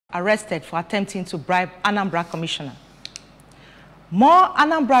arrested for attempting to bribe Anambra Commissioner. More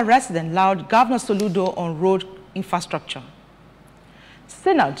Anambra residents laud Governor Soludo on road infrastructure.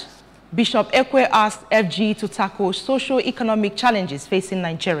 Synod, Bishop Ekwe asked FG to tackle socio-economic challenges facing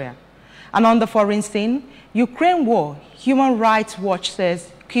Nigeria. And on the foreign scene, Ukraine war, Human Rights Watch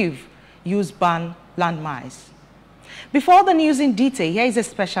says Kyiv use ban landmines. Before the news in detail, here is a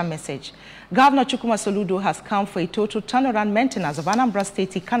special message. Governor Chukwuma Soludo has come for a total turnaround maintenance of Anambra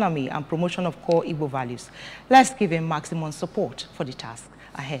State economy and promotion of core Igbo values. Let's give him maximum support for the task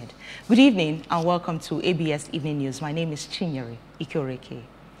ahead. Good evening and welcome to ABS Evening News. My name is Chinyere Ikoreke.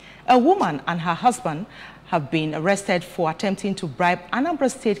 A woman and her husband have been arrested for attempting to bribe Anambra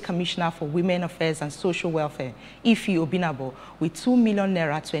State Commissioner for Women Affairs and Social Welfare, Ife Obinabo, with 2 million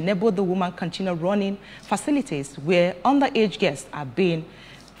naira to enable the woman continue running facilities where underage guests are being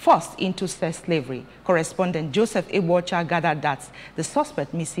forced into sex slavery. Correspondent Joseph Ebocha gathered that the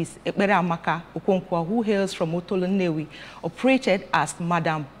suspect, Mrs. Ekpere Amaka Okonkwo, who hails from Otolo Nnewi, operated as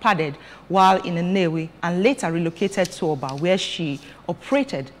Madam Padded while in Nnewi and later relocated to Oba, where she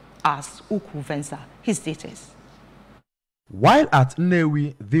operated as Uku Venza. His details. While at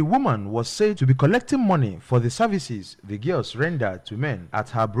Nnewi, the woman was said to be collecting money for the services the girls rendered to men at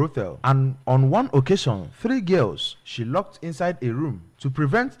her brothel, and on one occasion, 3 girls she locked inside a room to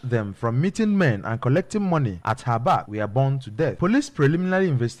prevent them from meeting men and collecting money at her back were burned to death. Police preliminary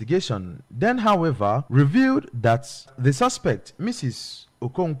investigation then, however, revealed that the suspect, Mrs.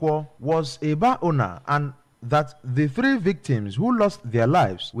 Okonkwo, was a bar owner and that the 3 victims who lost their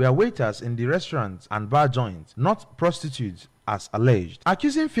lives were waiters in the restaurant and bar joint, not prostitutes as alleged.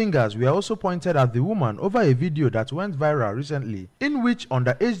 Accusing fingers were also pointed at the woman over a video that went viral recently, in which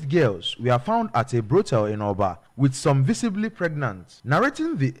underage girls were found at a brothel in Oba with some visibly pregnant.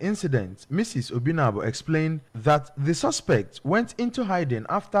 Narrating the incident, Mrs. Obinabo explained that the suspect went into hiding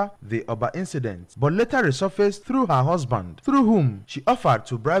after the Oba incident, but later resurfaced through her husband, through whom she offered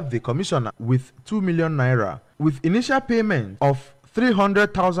to bribe the commissioner with 2 million naira, with initial payment of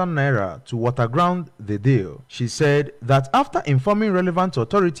 300,000 naira to waterground the deal. She said that after informing relevant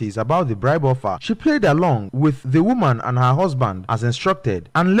authorities about the bribe offer, she played along with the woman and her husband as instructed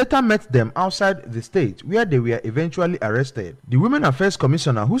and later met them outside the state where they were eventually arrested. The Women Affairs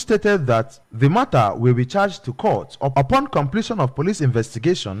Commissioner, who stated that the matter will be charged to court upon completion of police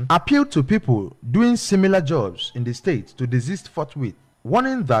investigation, appealed to people doing similar jobs in the state to desist forthwith,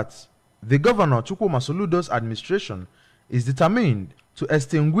 warning that the Governor Chukwuma Soludo's administration is determined to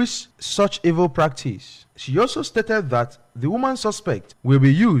extinguish such evil practice. She also stated that the woman suspect will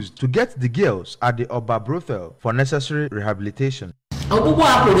be used to get the girls at the Oba brothel for necessary rehabilitation.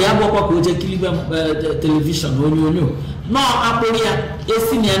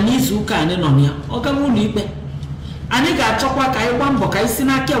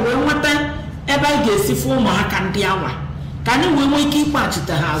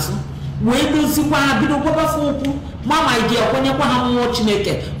 Mama idea kwenye kwa hamu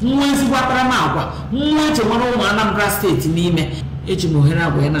Chineke mwezi kwa parama agwa mweje mwana ụmụ Anambra State n'ime eji mohere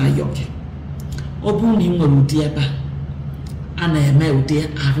agwa na ayoke obu ni nwere udi ebe a na-eme udi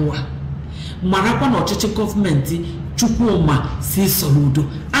arụa marakwa na ọchịchị gọọmenti Chukwuma si Soludo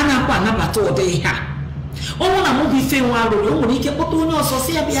a na-akwa anabata ụdị ihe a ọnwụ na mụ bụ ife nwa arụ o nwere ike kpọta onye ọsọ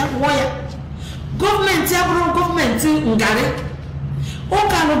si ya bịa rụọ ya gọọmenti abụrụ gọọmenti ngari ọ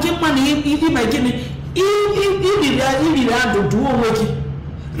ka nọ gị mma na ibi ma gịnị.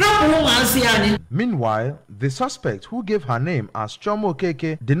 Meanwhile, the suspect, who gave her name as Chomo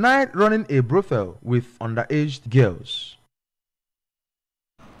Keke, denied running a brothel with underage girls.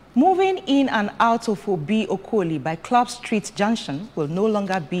 Moving in and out of Obi Okoli by Club Street Junction will no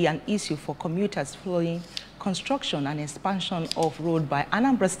longer be an issue for commuters following construction and expansion of road by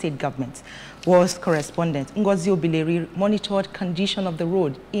Anambra State government. Was correspondent Ngozi Obileri monitored condition of the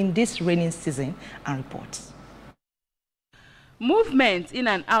road in this rainy season and reports. Movement in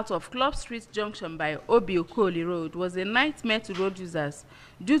and out of Club Street Junction by Obi Okoli Road was a nightmare to road users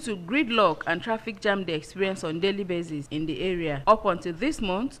due to gridlock and traffic jam they experience on daily basis in the area. Up until this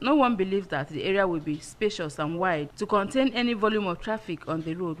month, no one believed that the area would be spacious and wide to contain any volume of traffic on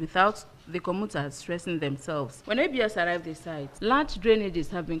the road without the commuters stressing themselves. When ABS arrived at the site, large drainages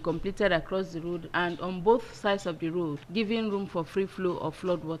have been completed across the road and on both sides of the road, giving room for free flow of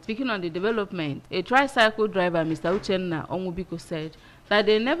floodwater. Speaking on the development, a tricycle driver, Mr. Uchenna Onwubiko, said that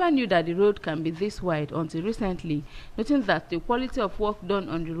they never knew that the road can be this wide until recently, noting that the quality of work done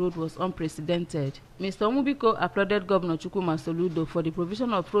on the road was unprecedented. Mr. Onwubiko applauded Governor Chukwuma Soludo for the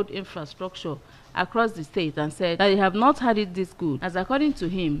provision of road infrastructure across the state and said that they have not had it this good, as according to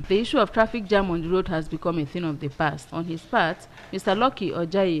him, the issue of traffic jam on the road has become a thing of the past. On his part, Mr. Lucky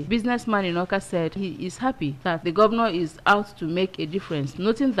Ojaye, businessman in Awka, said he is happy that the governor is out to make a difference,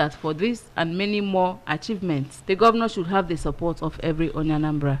 noting that for this and many more achievements, the governor should have the support of every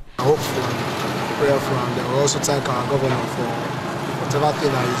Onyanambra. I hope for prayer from them. We also thank our governor for whatever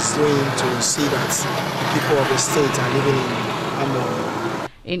thing that he's doing to see that people of the state are living in harmony.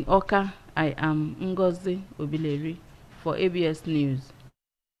 In Awka, I am Ngozi Obileri for ABS News.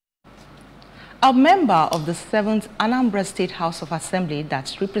 A member of the 7th Anambra State House of Assembly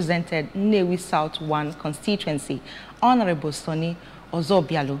that represented Nnewi South 1 constituency, Honorable Sonny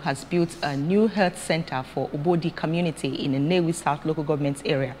Ozobialo, has built a new health center for Obodi community in the Nnewi South local government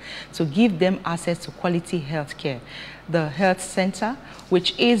area to give them access to quality health care. The health center,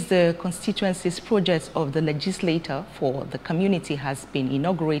 which is the constituency's project of the legislator for the community, has been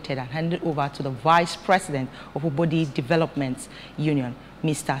inaugurated and handed over to the Vice President of Obodi Development Union,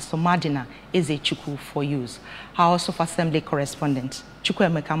 Mr. Somadina Ezechukwu, for use. House of Assembly correspondent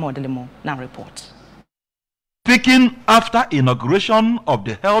Chukwuemeka Modelimo now reports. Speaking after inauguration of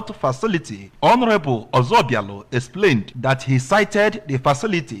the health facility, Honorable Ozobialo explained that he cited the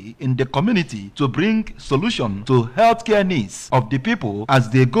facility in the community to bring solution to healthcare needs of the people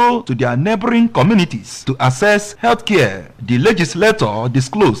as they go to their neighboring communities to access healthcare. The legislator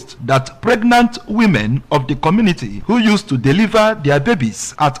disclosed that pregnant women of the community who used to deliver their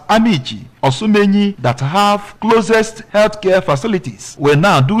babies at Amiji or Sumenyi that have closest healthcare facilities will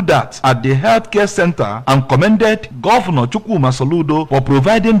now do that at the healthcare center, and commended Governor Chukwuma Soludo for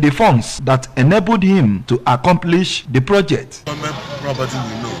providing the funds that enabled him to accomplish the project. Government property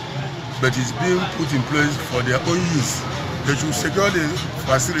we know, but it's being put in place for their own use. They should secure the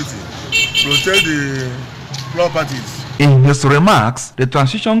facility, protect the properties. In his remarks, the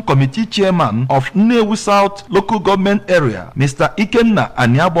Transition Committee Chairman of Nnewi South Local Government Area, Mr. Ikenna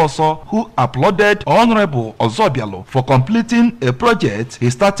Aniaboso, who applauded Honorable Ozobialo for completing a project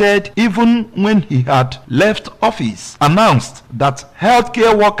he started even when he had left office, announced that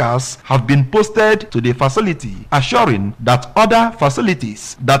healthcare workers have been posted to the facility, assuring that other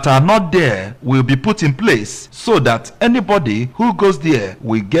facilities that are not there will be put in place so that anybody who goes there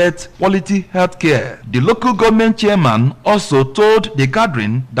will get quality healthcare. The local government chairman also told the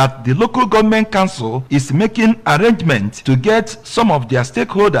gathering that the local government council is making arrangements to get some of their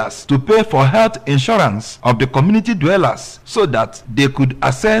stakeholders to pay for health insurance of the community dwellers so that they could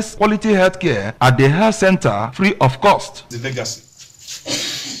access quality health care at the health center free of cost. The legacy,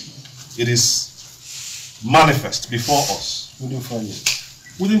 it is manifest before us within 4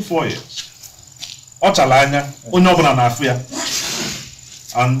 years. Within 4 years.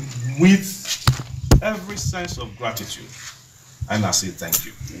 And with every sense of gratitude, and I say thank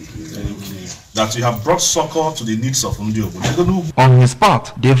you. That you have brought succor to the needs of Ndi Obodi. On his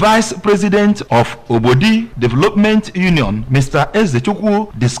part, the Vice President of Obodi Development Union, Mr.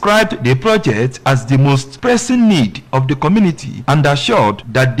 Ezechukwu, described the project as the most pressing need of the community and assured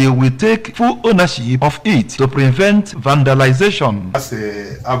that they will take full ownership of it to prevent vandalization.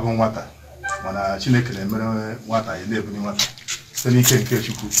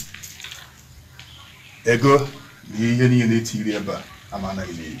 Ego ihe niile tiri ebe amana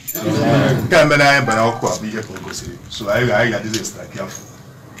ile nke mere anyị bara ọkụ abụ ihe ka o gosiri, so anyị ga-adịzi extra careful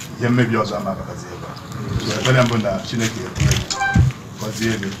ihe mmebi ọzọ amabatazi ebe so ebe na mbụ na Chineke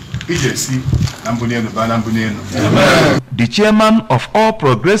gọzie ebe ije esi na mbụ n'elu ba na mbụ n'elu. The chairman of All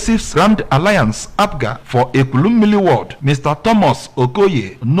Progressives Grand Alliance, APGA, for Ekulummili Ward, Mr. Thomas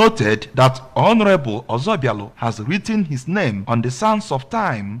Okoye, noted that Honorable Ozobialo has written his name on the sands of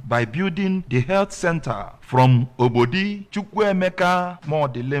time by building the health center. From Obodi, Chukwuemeka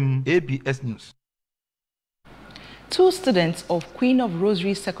Modelem, ABS News. 2 students of Queen of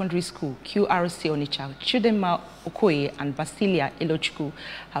Rosary Secondary School, QRC Onitsha, Chidema Okoye and Basilia Elochukwu,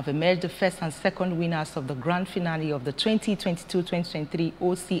 have emerged the first and second winners of the grand finale of the 2022-2023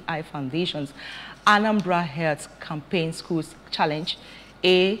 OCI Foundation's Anambra Health Campaign Schools Challenge,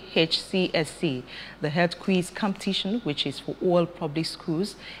 AHCSC. The health quiz competition, which is for all public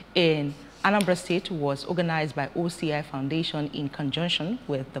schools in Anambra State, was organized by OCI Foundation in conjunction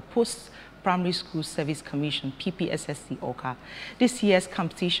with the Post-Primary School Service Commission, PPSSC Awka. This year's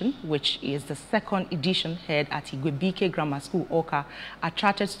competition, which is the second edition held at Igwebike Grammar School Awka,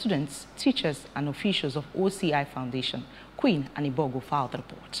 attracted students, teachers, and officials of OCI Foundation. Queen Anibogo filed the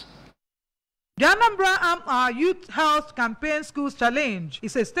report. The Anambra Youth Health Campaign Schools Challenge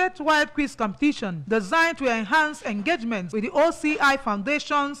is a statewide quiz competition designed to enhance engagement with the OCI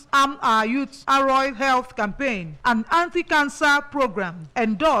Foundation's Youth Arroy Health Campaign, an anti-cancer program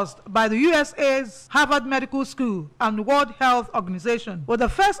endorsed by the USA's Harvard Medical School and World Health Organization. With the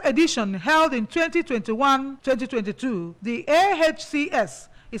first edition held in 2021-2022, the AHCS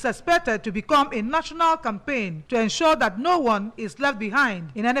is expected to become a national campaign to ensure that no one is left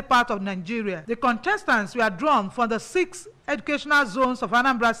behind in any part of Nigeria. The contestants were drawn from the 6 educational zones of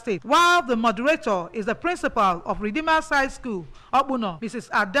Anambra State, while the moderator is the principal of Redeemer's High School, Obuno, Mrs.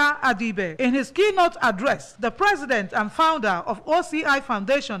 Ada Adibe. In his keynote address, the president and founder of OCI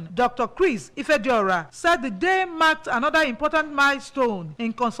Foundation, Dr. Chris Ifediora, said the day marked another important milestone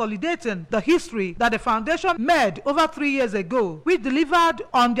in consolidating the history that the foundation made over 3 years ago, which delivered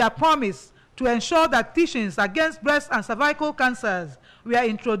on their promise to ensure that teachings against breast and cervical cancers were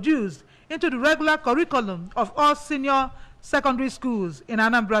introduced into the regular curriculum of all senior secondary schools in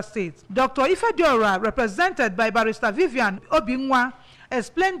Anambra State. Dr. Ifediora, represented by Barrister Vivian Obinwa,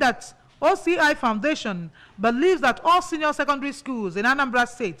 explained that OCI Foundation believes that all senior secondary schools in Anambra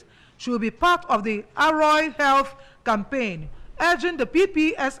State should be part of the Arroy Health Campaign, urging the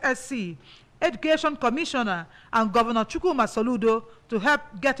PPSSC, Education Commissioner, and Governor Chukwuma Soludo to help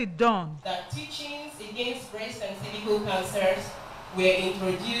get it done. That teachings against breast and cervical cancers were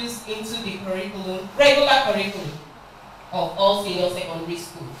introduced into the regular curriculum of all senior secondary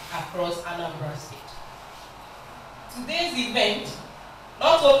schools across Anambra State. Today's event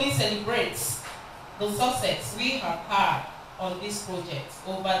not only celebrates the success we have had on this project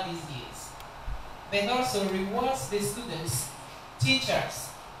over these years, but also rewards the students, teachers,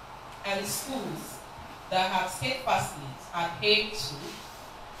 and schools that have steadfastly adhered to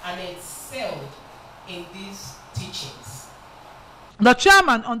and excelled in these teachings. The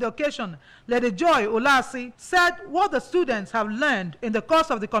chairman on the occasion, Lady Joy Olasi, said what the students have learned in the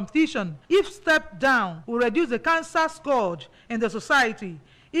course of the competition, if stepped down, will reduce the cancer scourge in the society,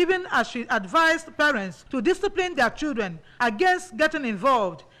 even as she advised parents to discipline their children against getting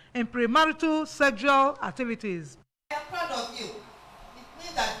involved in premarital sexual activities. I am proud of you. It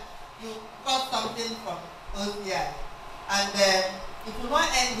means that you got something from OCI, and it will not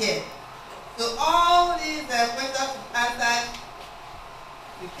end here. So all these questions answered,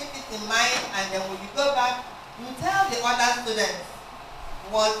 you keep it in mind, and then when you go back, you tell the other students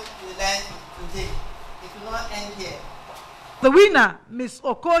what you learned today. It will not end here. The winner, Ms.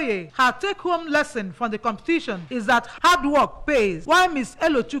 Okoye, her take-home lesson from the competition is that hard work pays, while Ms.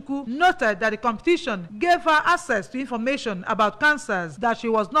 Elochukwu noted that the competition gave her access to information about cancers that she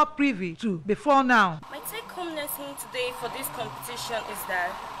was not privy to before now. My take-home lesson today for this competition is that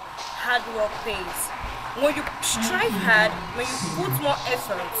hard work pays. When you strive hard, when you put more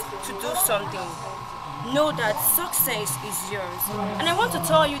effort to do something, know that success is yours. And I want to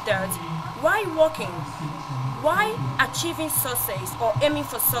tell you that while working, while achieving success or aiming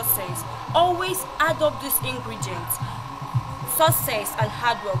for success, always add up these ingredients: success and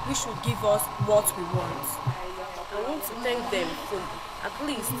hard work, which will give us what we want. I want to thank them for at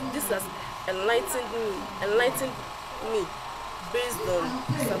least this has enlightened me based on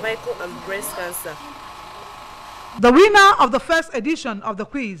cervical and breast cancer. The winner of the first edition of the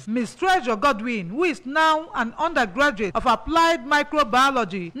quiz, Ms. Treasure Godwin, who is now an undergraduate of Applied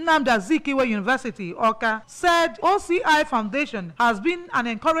Microbiology, Nnamdi Azikiwe University, Awka, said OCI Foundation has been an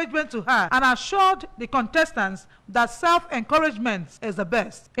encouragement to her and assured the contestants that self-encouragement is the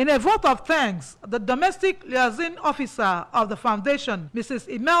best. In a vote of thanks, the domestic liaison officer of the foundation, Mrs.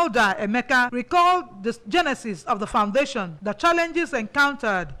 Imelda Emeka, recalled the genesis of the foundation, the challenges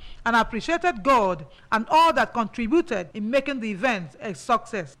encountered, and appreciated God and all that contributed in making the event a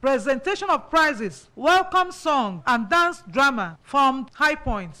success. Presentation of prizes, welcome song, and dance drama formed high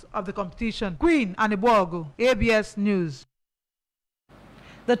points of the competition. Queen Anibogo, ABS News.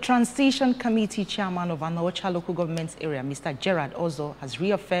 The Transition Committee Chairman of Anaocha Local Government Area, Mr. Gerard Ozo, has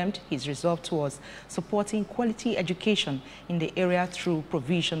reaffirmed his resolve towards supporting quality education in the area through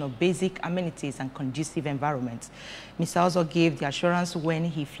provision of basic amenities and conducive environments. Mr. Ozo gave the assurance when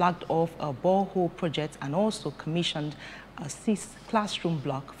he flagged off a borehole project and also commissioned a 6th classroom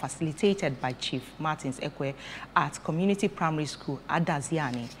block facilitated by Chief Martins Ekwe at Community Primary School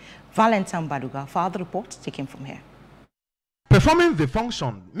Adaziani. Valentine Baduga, for the report taken from here. Performing the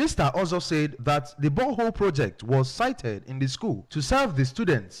function, Mr. Ozo said that the borehole project was sited in the school to serve the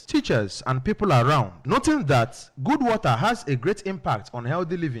students, teachers, and people around, noting that good water has a great impact on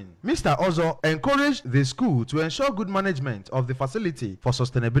healthy living. Mr. Ozo encouraged the school to ensure good management of the facility for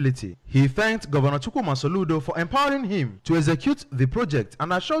sustainability. He thanked Governor Chukwuma Soludo for empowering him to execute the project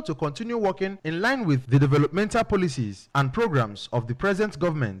and assured to continue working in line with the developmental policies and programs of the present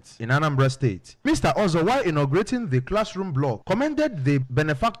government in Anambra State. Mr. Ozo, while inaugurating the classroom block, commended the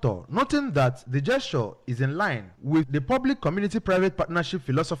benefactor, noting that the gesture is in line with the public community-private partnership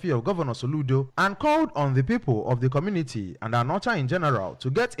philosophy of Governor Soludo, and called on the people of the community and Anota in general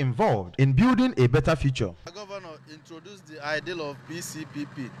to get involved in building a better future. The governor introduced the ideal of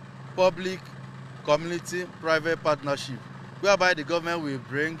PCPP, public community-private partnership, whereby the government will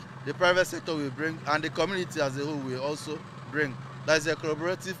bring, the private sector will bring, and the community as a whole will also bring. That is a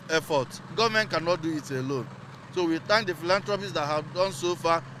collaborative effort. Government cannot do it alone. So we thank the philanthropists that have done so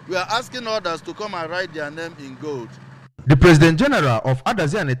far. We are asking others to come and write their name in gold. The President General of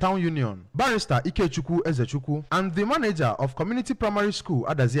Adaziane Town Union, Barrister Ikechukwu Ezechukwu, and the manager of Community Primary School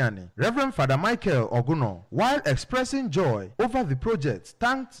Adaziane, Reverend Father Michael Oguno, while expressing joy over the project,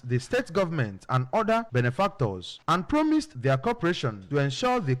 thanked the state government and other benefactors and promised their cooperation to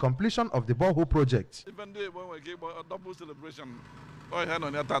ensure the completion of the borehole project. Even though when we give a double celebration, I had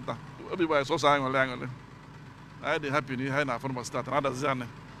on your tata, everybody so sang. I had happy new high from the start. Adaziane.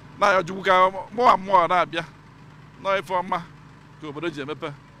 Now you go more and more Arabia. No, if I'm go to the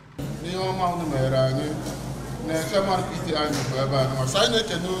Mepe. Neo Mountain Merani, Nakaman Piti and Baba, sign it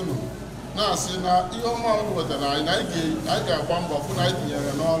and no. Now, see now, you know what I got one for 90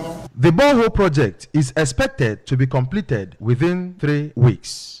 years and all. The borehole project is expected to be completed within 3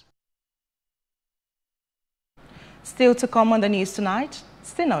 weeks. Still to come on the news tonight,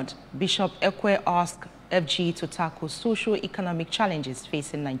 Synod Bishop Ekwe asked FG to tackle socio-economic challenges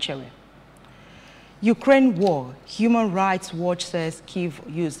facing Nigeria. Ukraine war, Human Rights Watch says Kyiv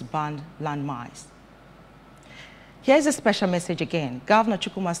used banned landmines. Here's a special message again. Governor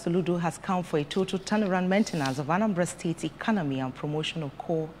Chukwuma Soludo has come for a total turnaround maintenance of Anambra State's economy and promotion of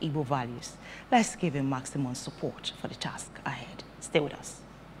core Igbo values. Let's give him maximum support for the task ahead. Stay with us.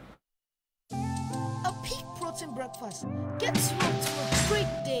 A peak protein breakfast gets you up to a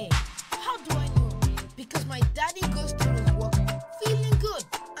great day. How do I know? Because my daddy goes to his work feeling good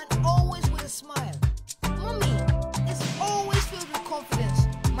and always with a smile. Mommy is always filled with confidence.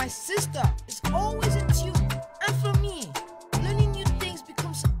 My sister is always in tune. And for me, learning new things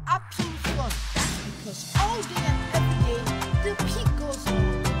becomes absolute fun. That's because all day and every day, the peak goes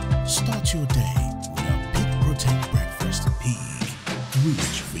on. Start your day with a Peak Protein Breakfast. Peak.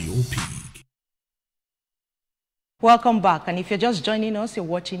 Reach for your peak. Welcome back. And if you're just joining us, you're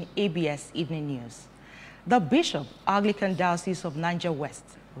watching ABS Evening News. The Bishop, Anglican Diocese of Niger West,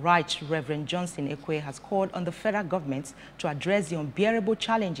 Right Reverend Johnson Ekwe, has called on the federal government to address the unbearable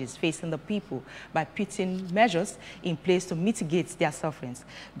challenges facing the people by putting measures in place to mitigate their sufferings.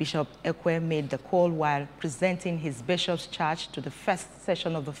 Bishop Ekwe made the call while presenting his bishop's charge to the first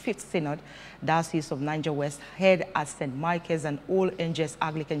session of the 5th Synod, Diocese of Niger West, held at St. Michael's and All Angels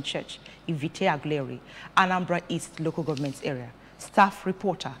Anglican Church, Ivite Aguleri, Anambra East Local Government Area. Staff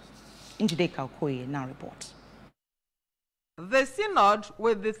reporter Njideka Okoye now reports. The synod,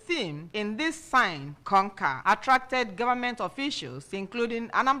 with the theme "In This Sign, Conquer," attracted government officials, including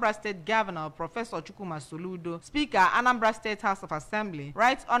Anambra State Governor Professor Chukwuma Soludo, Speaker Anambra State House of Assembly,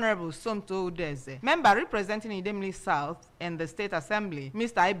 Right Honorable Somto Udeze, member representing Idemili South in the State Assembly,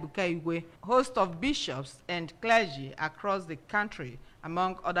 Mr. Ibuka Igwe, host of bishops and clergy across the country,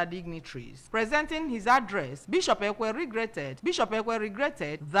 among other dignitaries. Presenting his address, Bishop Ekwe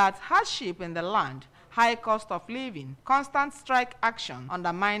regretted that hardship in the land, high cost of living, constant strike action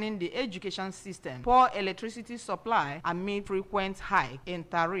undermining the education system, poor electricity supply amid frequent hike in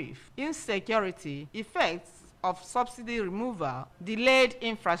tariff, insecurity, effects of subsidy removal, delayed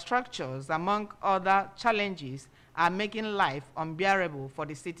infrastructures, among other challenges, are making life unbearable for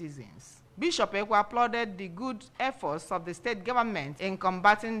the citizens. Bishop Ekwe applauded the good efforts of the state government in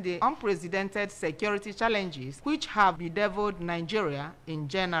combating the unprecedented security challenges which have bedeviled Nigeria in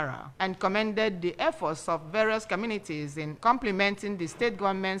general, and commended the efforts of various communities in complementing the state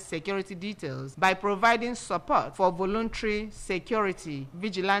government's security details by providing support for voluntary security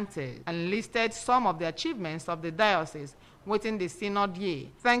vigilantes, and listed some of the achievements of the diocese within the synod year,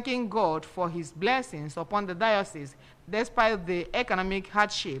 thanking God for his blessings upon the diocese despite the economic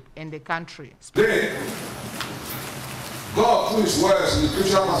hardship in the country. Today, God, through his words in the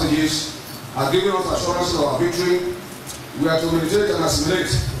scriptural passages, has given us assurance of our victory. We are to meditate and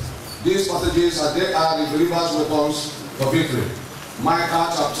assimilate these passages as they are the believers' weapons for victory.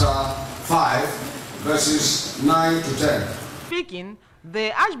 Micah chapter 5, verses 9 to 10. Speaking,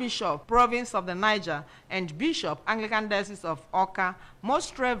 the Archbishop, Province of the Niger, and Bishop, Anglican Diocese of Awka,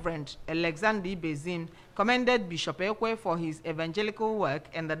 Most Reverend Alexander Ibezim, commended Bishop Ekwe for his evangelical work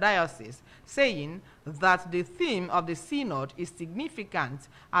in the diocese, saying that the theme of the synod is significant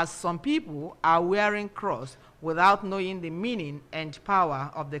as some people are wearing cross without knowing the meaning and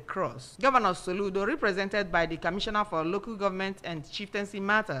power of the cross. Governor Soludo, represented by the Commissioner for Local Government and Chieftaincy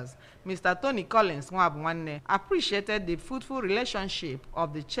Matters, Mr. Tony Collins Nwabwanne, appreciated the fruitful relationship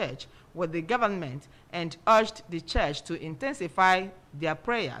of the church with the government and urged the church to intensify their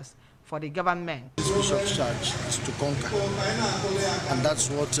prayers for the government. This Bishop's Church is to conquer, and that's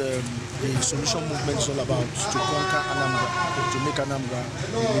what the Solution Movement is all about, to conquer Anambra, to make Anambra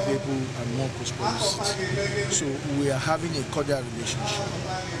a livable and more prosperous city. So we are having a cordial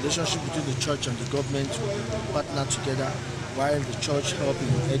relationship between the church and the government. We partner together while the church helps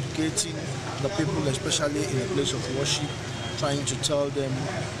in educating the people, especially in a place of worship, trying to tell them,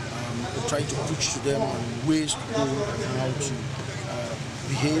 trying to preach to them on ways to go and how to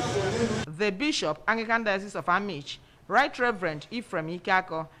behave. The Bishop, Anglican Diocese of Amish, Right Reverend Ephraim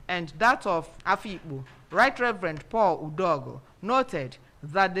Ikako, and that of Afikpo, Right Reverend Paul Udogo, noted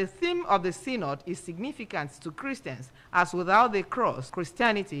that the theme of the synod is significant to Christians, as without the cross,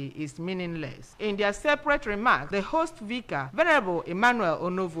 Christianity is meaningless. In their separate remarks, the host vicar, Venerable Emmanuel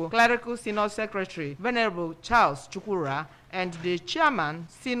Onovo, Clerical Synod Secretary, Venerable Charles Chukura, and the chairman,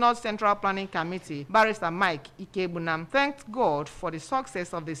 Synod Central Planning Committee, Barrister Mike Ikebunam, thanked God for the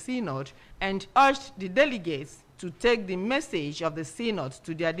success of the synod and urged the delegates to take the message of the synod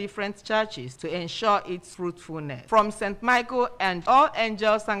to their different churches to ensure its fruitfulness. From St. Michael and All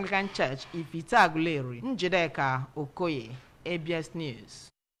Angels Anglican Church, Ifita Aguleri, Njedeka Okoye, ABS News.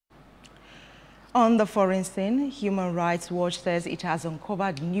 On the foreign scene, Human Rights Watch says it has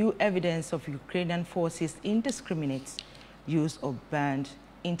uncovered new evidence of Ukrainian forces' indiscriminate use of banned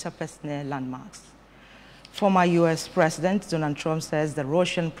interpersonal landmarks. Former U.S. President Donald Trump says the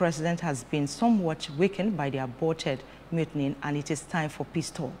Russian president has been somewhat weakened by the aborted mutiny and it is time for peace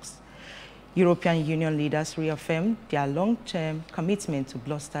talks. European Union leaders reaffirmed their long-term commitment to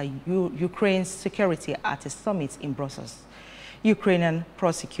bolster Ukraine's security at a summit in Brussels. Ukrainian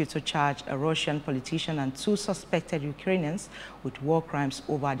prosecutor charged a Russian politician and 2 suspected Ukrainians with war crimes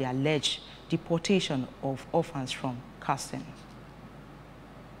over the alleged deportation of orphans from Kherson.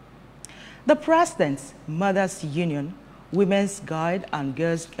 The President's Mothers Union, Women's Guide and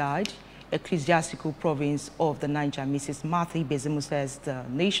Girls Guide, Ecclesiastical Province of the Niger, Mrs. Martha Ibezim, says the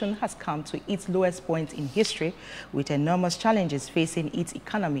nation has come to its lowest point in history with enormous challenges facing its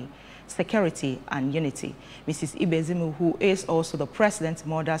economy, security and unity. Mrs. Ibezim, who is also the President's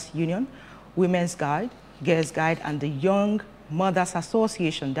Mothers Union, Women's Guide, Girls Guide and the Young Mothers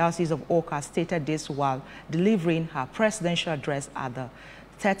Association, Diocese of Awka, stated this while delivering her presidential address at the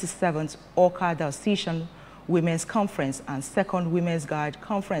 37th Awka Diocesan Women's Conference and 2nd Women's Guide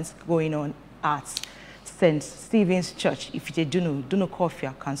Conference going on at St. Stephen's Church, Ifite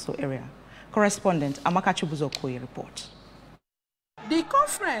Dunukofia Council area. Correspondent Amaka Chubuzokoye reports. The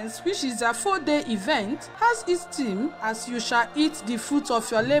conference, which is a 4-day event, has its theme, As You Shall Eat the Fruit of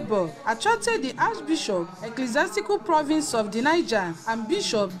Your Labor, attracted the Archbishop, Ecclesiastical Province of the Niger, and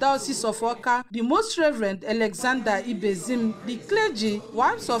Bishop, Diocese of Awka, the Most Reverend Alexander Ibezim, the clergy,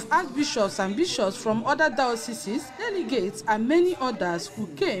 wives of archbishops and bishops from other dioceses, delegates, and many others who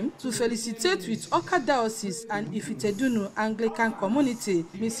came to felicitate with Awka Diocese and Ifitedunu Anglican community.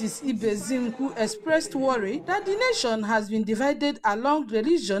 Mrs. Ibezim, who expressed worry that the nation has been divided along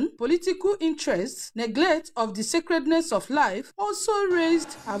religion, political interests, neglect of the sacredness of life, also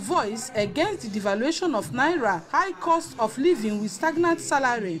raised her voice against the devaluation of Naira, high cost of living with stagnant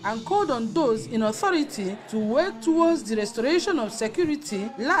salary, and called on those in authority to work towards the restoration of security,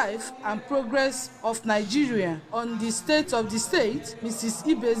 life, and progress of Nigeria. On the state of the state, Mrs.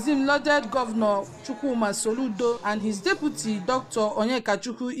 Ibezim lauded Governor Chukwuma Soludo and his deputy, Dr.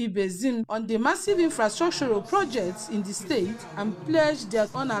 Onyekachukwu Ibezim, on the massive infrastructural projects in the state and pledged their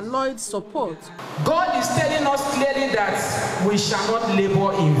unalloyed support. God is telling us clearly that we shall not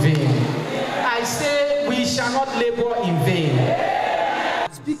labor in vain. I say we shall not labor in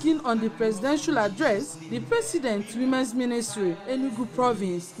vain. Speaking on the presidential address, the President's Women's Ministry, Enugu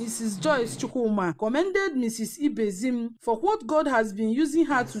Province, Mrs. Joyce Chukwuma, commended Mrs. Ibezim for what God has been using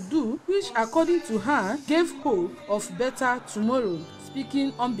her to do, which, according to her, gave hope of better tomorrow.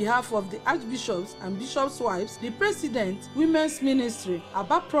 Speaking on behalf of the archbishops and bishops' wives, the president, Women's Ministry,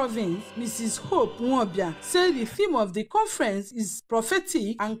 Aba Province, Mrs. Hope Nwobia, said the theme of the conference is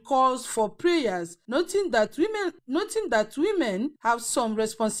prophetic and calls for prayers, noting that women have some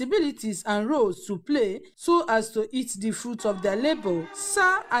responsibilities and roles to play so as to eat the fruit of their labor.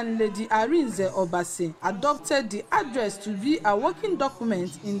 Sir and Lady Arinze Obase adopted the address to be a working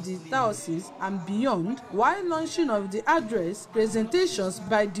document in the diocese and beyond. While launching of the address, presentations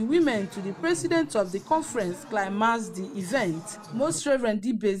by the women to the president of the conference climaxed the event. Most Reverend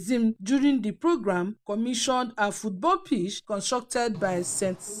Ibezim during the program commissioned a football pitch constructed by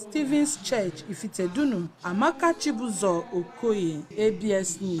St. Stephen's Church, Ifitedunu. Amaka Chibuzo Okoye,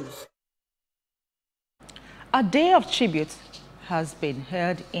 ABS News. A day of tribute has been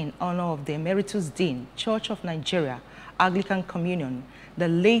held in honor of the Emeritus Dean, Church of Nigeria, Anglican Communion, the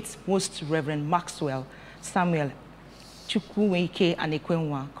late Most Reverend Maxwell Samuel Chukwuemeka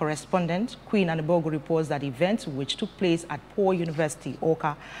Anekwenwa. Correspondent Queen Anebogo reports that the event, which took place at Poor University,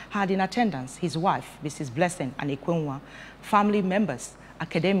 Awka, had in attendance his wife, Mrs. Blessing Anekwenwa, family members,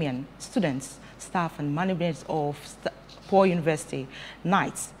 academicians, students, staff and management of Poor University,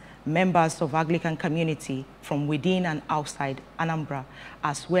 knights, members of Anglican community from within and outside Anambra,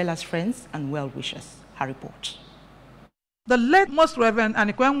 as well as friends and well-wishers. Her report. The late Most Reverend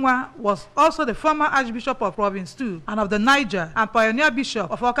Anekwenwa was also the former Archbishop of Province 2 and of the Niger and pioneer bishop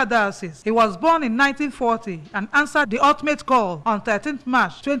of Awka Diocese. He was born in 1940 and answered the ultimate call on 13th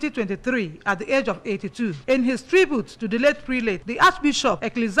March 2023 at the age of 82. In his tribute to the late prelate, the Archbishop,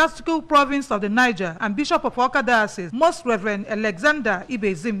 Ecclesiastical Province of the Niger and Bishop of Awka Diocese, Most Reverend Alexander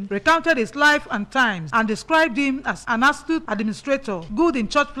Ibezim, recounted his life and times and described him as an astute administrator, good in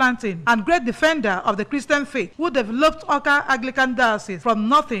church planting, and great defender of the Christian faith, who developed Awka Anglican Diocese from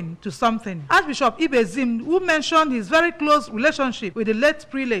nothing to something. Archbishop Ibezim, who mentioned his very close relationship with the late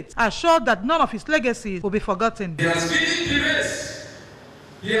prelate, assured that none of his legacies will be forgotten. He has finished the race,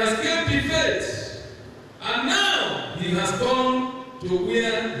 he has kept the faith, and now he has come to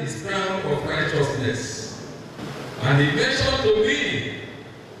wear his crown of righteousness. And he mentioned to me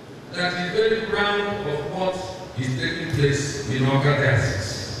that the very crown of what is taking place in Awka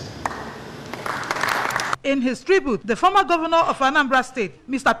Diocese. In his tribute, the former governor of Anambra State,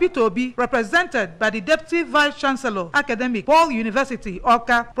 Mr. Peter Obi, represented by the Deputy Vice Chancellor, Academic, Paul University,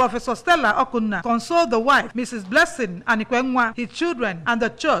 Awka, Professor Stella Okunna, consoled the wife, Mrs. Blessing Anekwenwa, his children, and the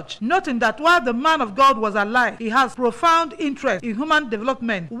church, noting that while the man of God was alive, he has profound interest in human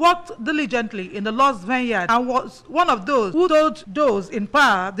development, worked diligently in the Lord's vineyard, and was one of those who told those in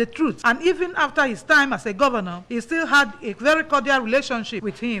power the truth. And even after his time as a governor, he still had a very cordial relationship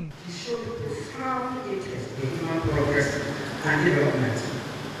with him. In human progress and development,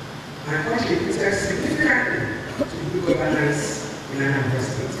 and contributed significantly to good governance in Anambra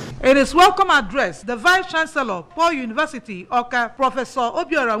State. In his welcome address, the Vice Chancellor, Paul University, Awka, Professor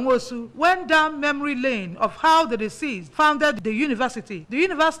Obiora Nwosu, went down memory lane of how the deceased founded the university, the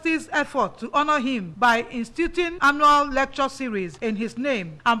university's effort to honor him by instituting annual lecture series in his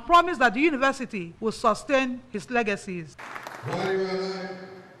name, and promised that the university will sustain his legacies.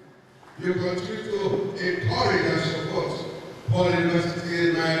 You continue to encourage and support Paul University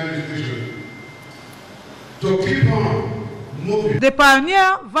and my administration to keep on moving. The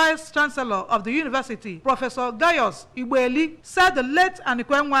pioneer Vice Chancellor of the university, Professor Gaius Igbeli, said the late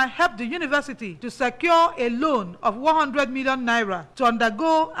Anekwenwa helped the university to secure a loan of 100 million naira to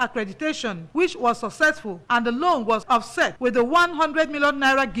undergo accreditation, which was successful, and the loan was offset with a 100 million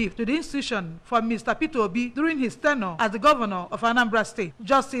naira gift to the institution from Mr. Peter Obi during his tenure as the governor of Anambra State.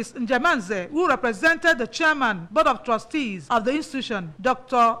 Justice Njemanze, who represented the chairman, board of trustees of the institution,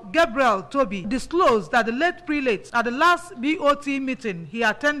 Dr. Gabriel Toby, disclosed that the late prelate at the last BOT meeting he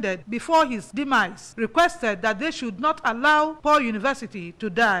attended before his demise requested that they should not allow Paul University to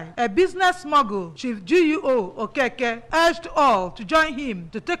die. A business mogul, Chief GUO Okeke, urged all to join him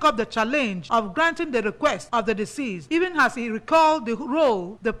to take up the challenge of granting the request of the deceased, even as he recalled the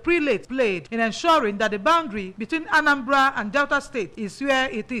role the prelate played in ensuring that the boundary between Anambra and Delta State is where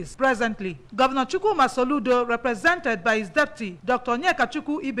it is presently. Governor Chukwuma Soludo, represented by his deputy, Dr.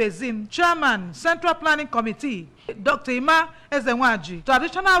 Onyekachukwu Ibezim, chairman, Central Planning Committee, Dr. Ima Ezenwaji,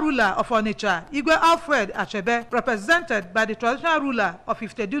 traditional ruler of Onitsha, Igwe Alfred Achebe, represented by the traditional ruler of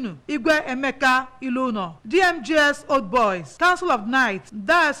Ifitedunu, Igwe Emeka Iluno, DMGS Old Boys, Council of Knights,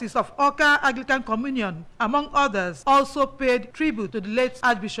 Diocese of Awka Anglican Communion, among others, also paid tribute to the late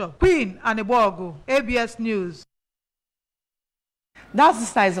Archbishop. Queen Anebogo, ABS News. That's the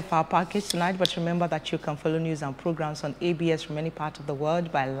size of our package tonight, but remember that you can follow news and programs on ABS from any part of the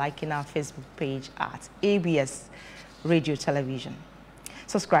world by liking our Facebook page at ABS Radio Television.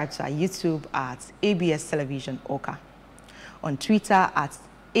 Subscribe to our YouTube at ABS Television Oka, on Twitter at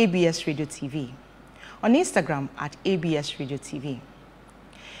ABS Radio TV, on Instagram at ABS Radio TV.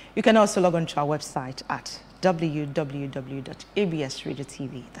 You can also log on to our website at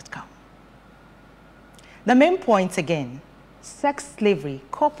www.absradiotv.com. The main point again, sex slavery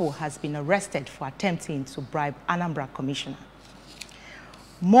couple has been arrested for attempting to bribe Anambra Commissioner.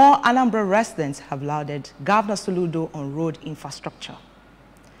 More Anambra residents have lauded Governor Soludo on road infrastructure.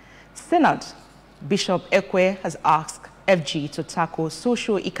 Synod Bishop Ekwe has asked FG to tackle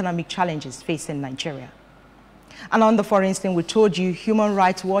socio-economic challenges facing Nigeria. And on the foreign scene, we told you Human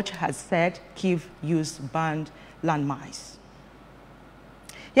Rights Watch has said Kyiv used banned landmines.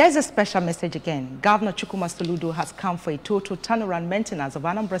 Here is a special message again. Governor Chukwuma Soludo has come for a total turnaround maintenance of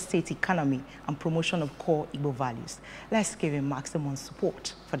Anambra State economy and promotion of core Igbo values. Let's give him maximum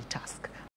support for the task.